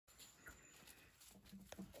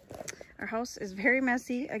Our house is very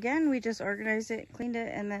messy. Again, we just organized it, cleaned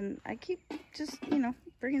it, and then I keep just, you know,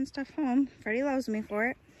 bringing stuff home. Freddie loves me for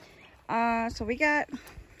it. So we got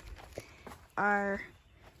our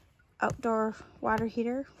outdoor water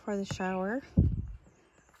heater for the shower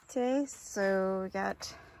today. So we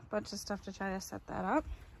got a bunch of stuff to try to set that up.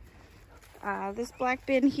 This black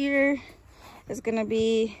bin here is gonna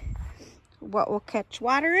be what will catch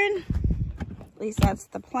water in. At least that's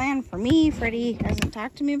the plan for me. Freddie hasn't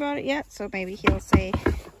talked to me about it yet, so maybe he'll say,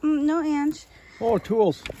 no, Ange. Oh,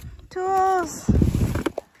 tools. Tools.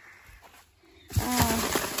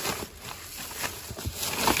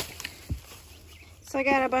 So I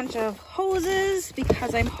got a bunch of hoses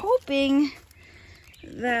because I'm hoping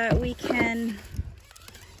that we can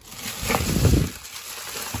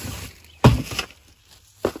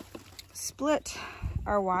split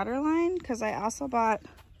our water line, because I also bought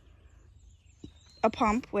a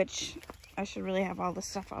pump, which I should really have all the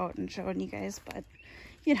stuff out and showing you guys, but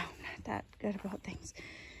you know, I'm not that good about things.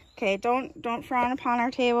 Okay, don't frown upon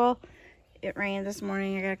our table. It rained this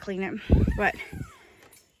morning, I gotta clean it, but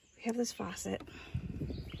we have this faucet,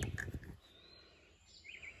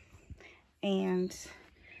 and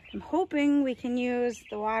I'm hoping we can use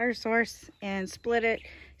the water source and split it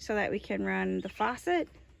so that we can run the faucet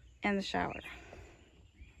and the shower.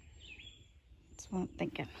 That's what I'm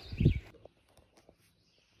thinking.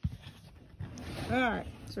 All right,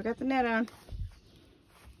 so we got the net on.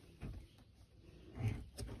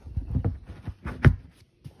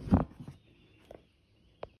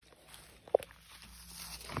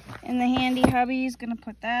 And the handy hubby is gonna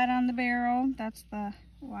put that on the barrel. That's the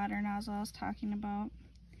water nozzle I was talking about.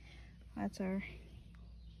 That's our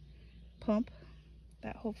pump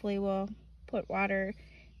that hopefully will put water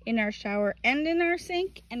in our shower and in our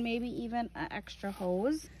sink, and maybe even an extra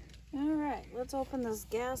hose. All right, let's open this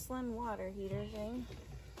Gaslin water heater thing.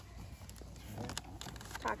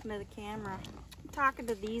 Talking to the camera. I'm talking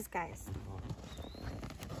to these guys.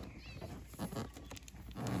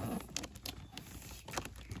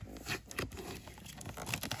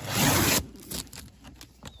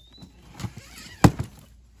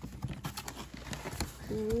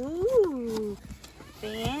 Ooh,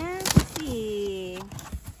 fancy.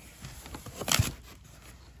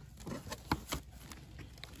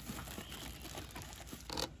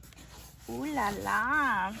 Ooh la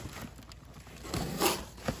la.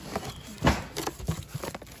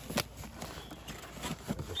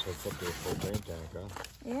 Just hooked up to a propane tank, huh?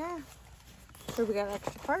 Yeah. So we got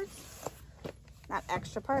extra parts. Not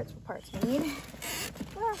extra parts, but parts we need.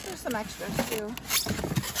 Well, there's some extras too.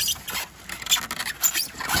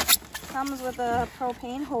 Comes with a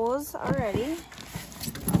propane hose already.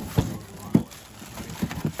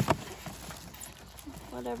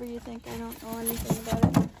 Whatever you think, I don't know anything about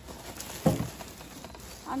it.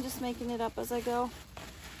 I'm just making it up as I go.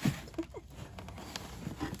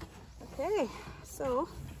 Okay, so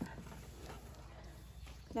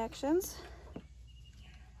connections.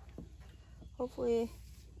 Hopefully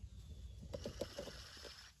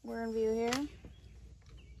we're in view here.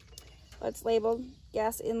 It's labeled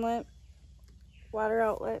gas inlet, water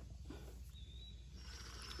outlet,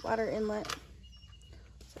 water inlet.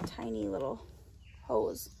 It's a tiny little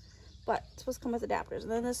hose, but it's supposed to come with adapters.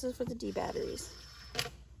 And then this is for the D batteries.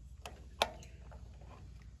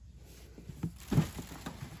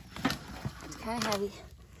 It's kind of heavy.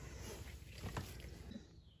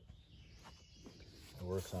 It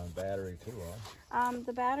works on battery too, huh?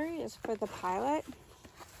 The battery is for the Pilot.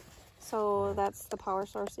 So that's the power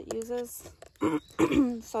source it uses.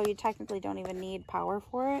 So you technically don't even need power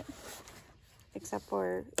for it, except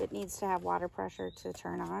for it needs to have water pressure to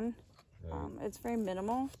turn on. It's very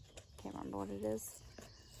minimal. Can't remember what it is.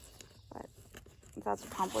 But if that's a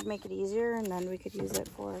pump would make it easier, and then we could use it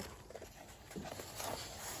for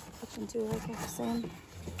kitchen too, like I was saying.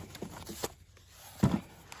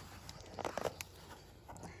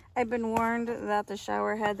 I've been warned that the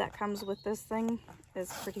shower head that comes with this thing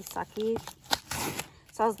is pretty sucky.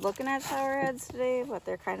 So I was looking at shower heads today, but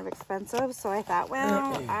they're kind of expensive. So I thought,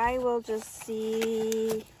 well, I will just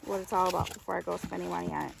see what it's all about before I go spending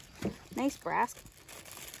money on it. Nice brass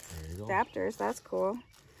adapters, that's cool.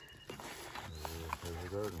 There's a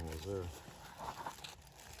garden hose there.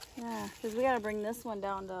 Yeah, because we got to bring this one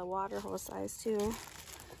down to water hose size too.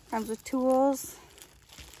 Comes with tools.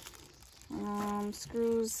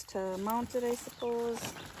 Screws to mount it, I suppose.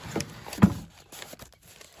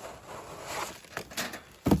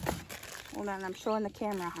 Hold on, I'm showing the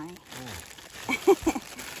camera, honey.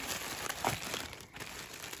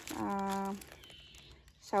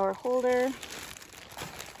 Shower holder.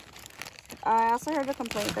 I also heard the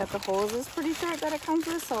complaint that the hose is pretty short that it comes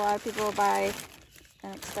with, so a lot of people will buy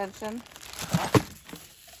an extension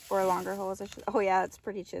or a longer hose. Oh yeah, it's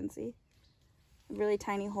pretty chintzy. Really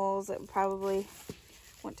tiny holes that probably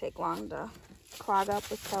won't take long to clog up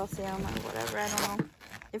with calcium or whatever. I don't know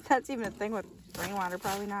if that's even a thing with rainwater.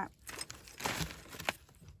 Probably not.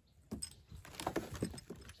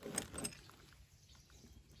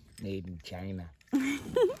 Made in China. Yeah.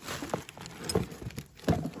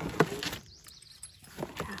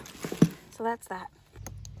 So that's that.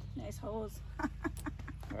 Nice hose.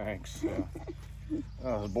 Thanks.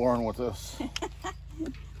 I was born with this.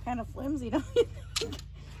 Kind of flimsy, don't you?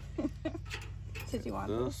 Did you want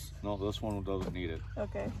this? No, this one doesn't need it.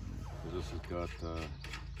 Okay. This has got.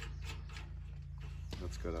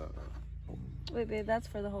 That's got a. Wait, babe, that's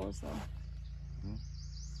for the hose though. Hmm?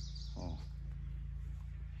 Oh.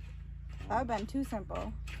 That would have been too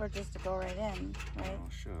simple for just to go right in, right? Oh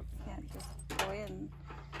shit. You can't just go in.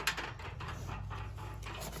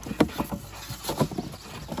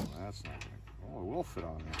 That's not gonna. Oh, it will fit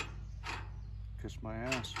on there. Kiss my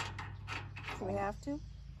ass. Do we have to?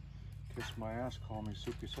 Kiss my ass. Call me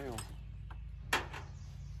Soupy Sale.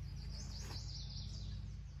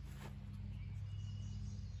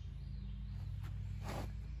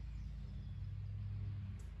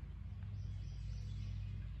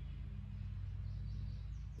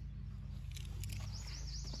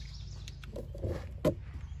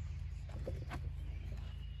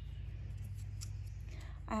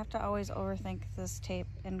 I have to always overthink this tape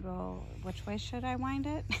and go, which way should I wind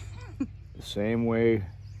it? The same way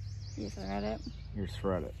You thread it. you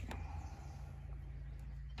thread it.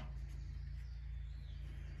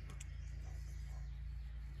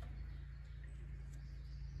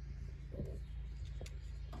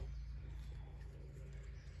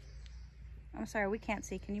 I'm sorry, we can't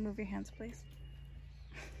see. Can you move your hands, please?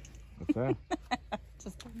 What's that?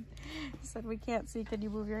 Just said we can't see. Can you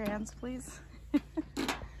move your hands, please?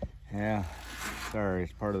 Yeah. Sorry,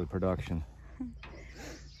 it's part of the production.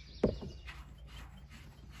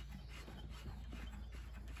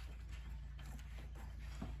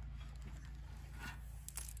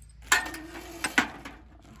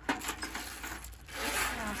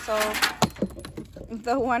 So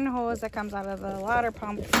the one hose that comes out of the water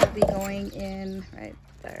pump will be going in right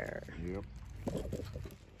there. Yep.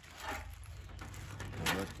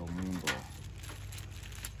 That's the moon ball.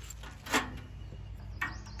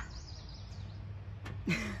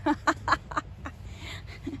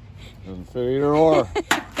 Doesn't fit either or.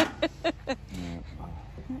 Yeah,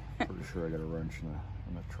 pretty sure I got a wrench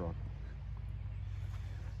in the truck.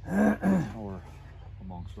 Or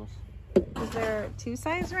amongst us. Is there 2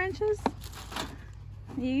 size wrenches?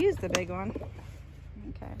 You used the big one.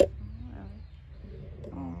 Okay.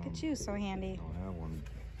 Oh, look at you, so handy. Don't have one.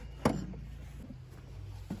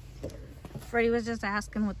 Freddie was just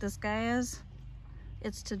asking what this guy is.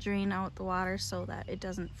 It's to drain out the water so that it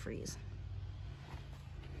doesn't freeze.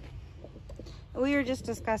 We were just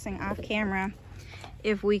discussing off camera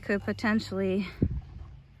if we could potentially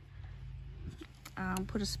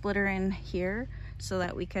put a splitter in here so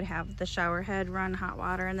that we could have the shower head run hot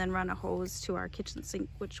water and then run a hose to our kitchen sink,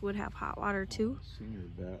 which would have hot water too. Senior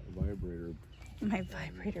vibrator. My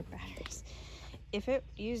vibrator batteries. If it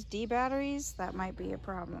used D batteries, that might be a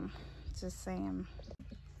problem. Just saying.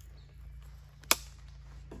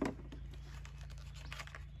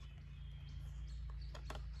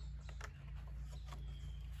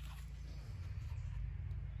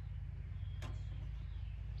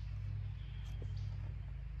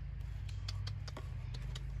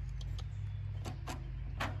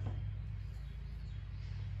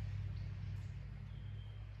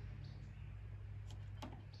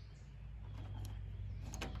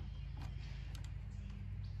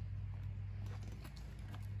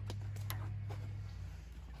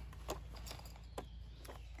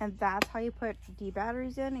 And that's how you put D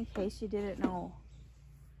batteries in case you didn't know.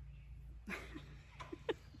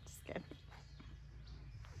 Just kidding.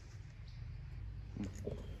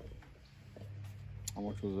 How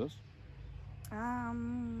much was this?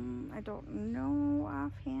 I don't know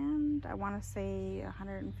offhand. I want to say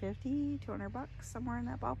 150, 200 bucks, somewhere in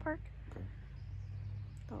that ballpark. Okay.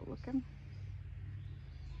 Without looking.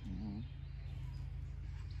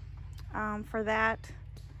 Mm-hmm. For that,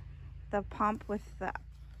 the pump with the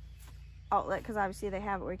outlet, because obviously they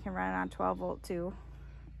have it where you can run it on 12 volt too,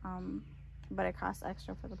 but it costs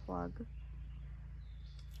extra for the plug.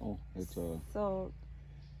 Oh, it's a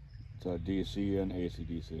DC and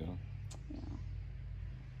AC/DC, huh? Yeah.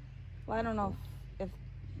 Well, I don't know if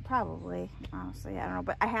Probably, honestly, I don't know.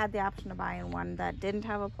 But I had the option of buying one that didn't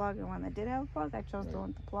have a plug and one that did have a plug. I chose the one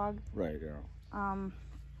with the plug. Right, yeah.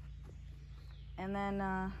 And then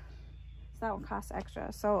so that one costs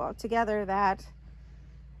extra. So together that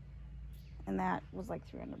and that was like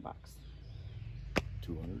 $300.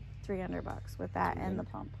 200. $300 with that and the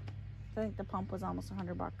pump. I think the pump was almost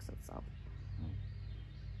 $100 itself.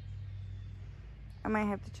 I might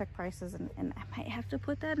have to check prices and I might have to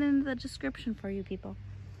put that in the description for you people.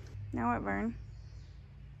 Now what, Vern?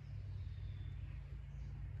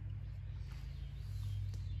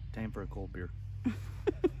 Time for a cold beer.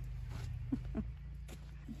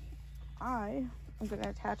 I am going to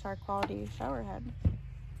attach our quality shower head.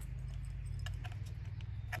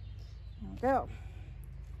 There we go.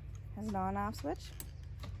 Has an on off switch,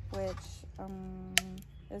 which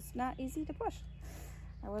is not easy to push.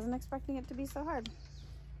 I wasn't expecting it to be so hard.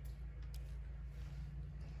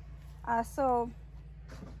 So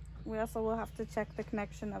we also will have to check the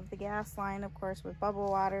connection of the gas line, of course, with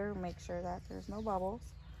bubble water, make sure that there's no bubbles.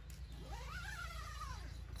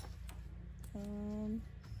 And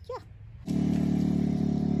yeah.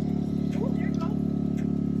 Oh, there it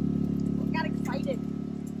goes. Got excited.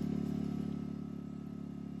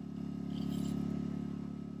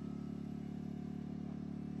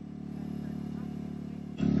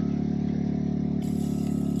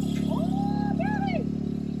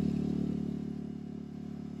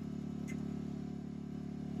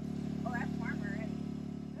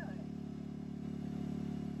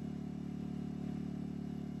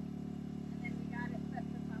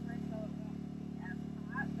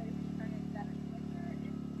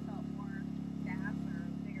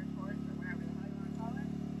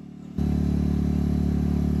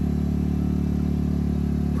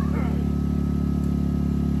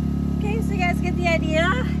 Get the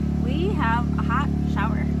idea. We have a hot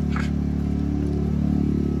shower.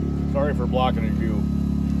 Sorry for blocking his view.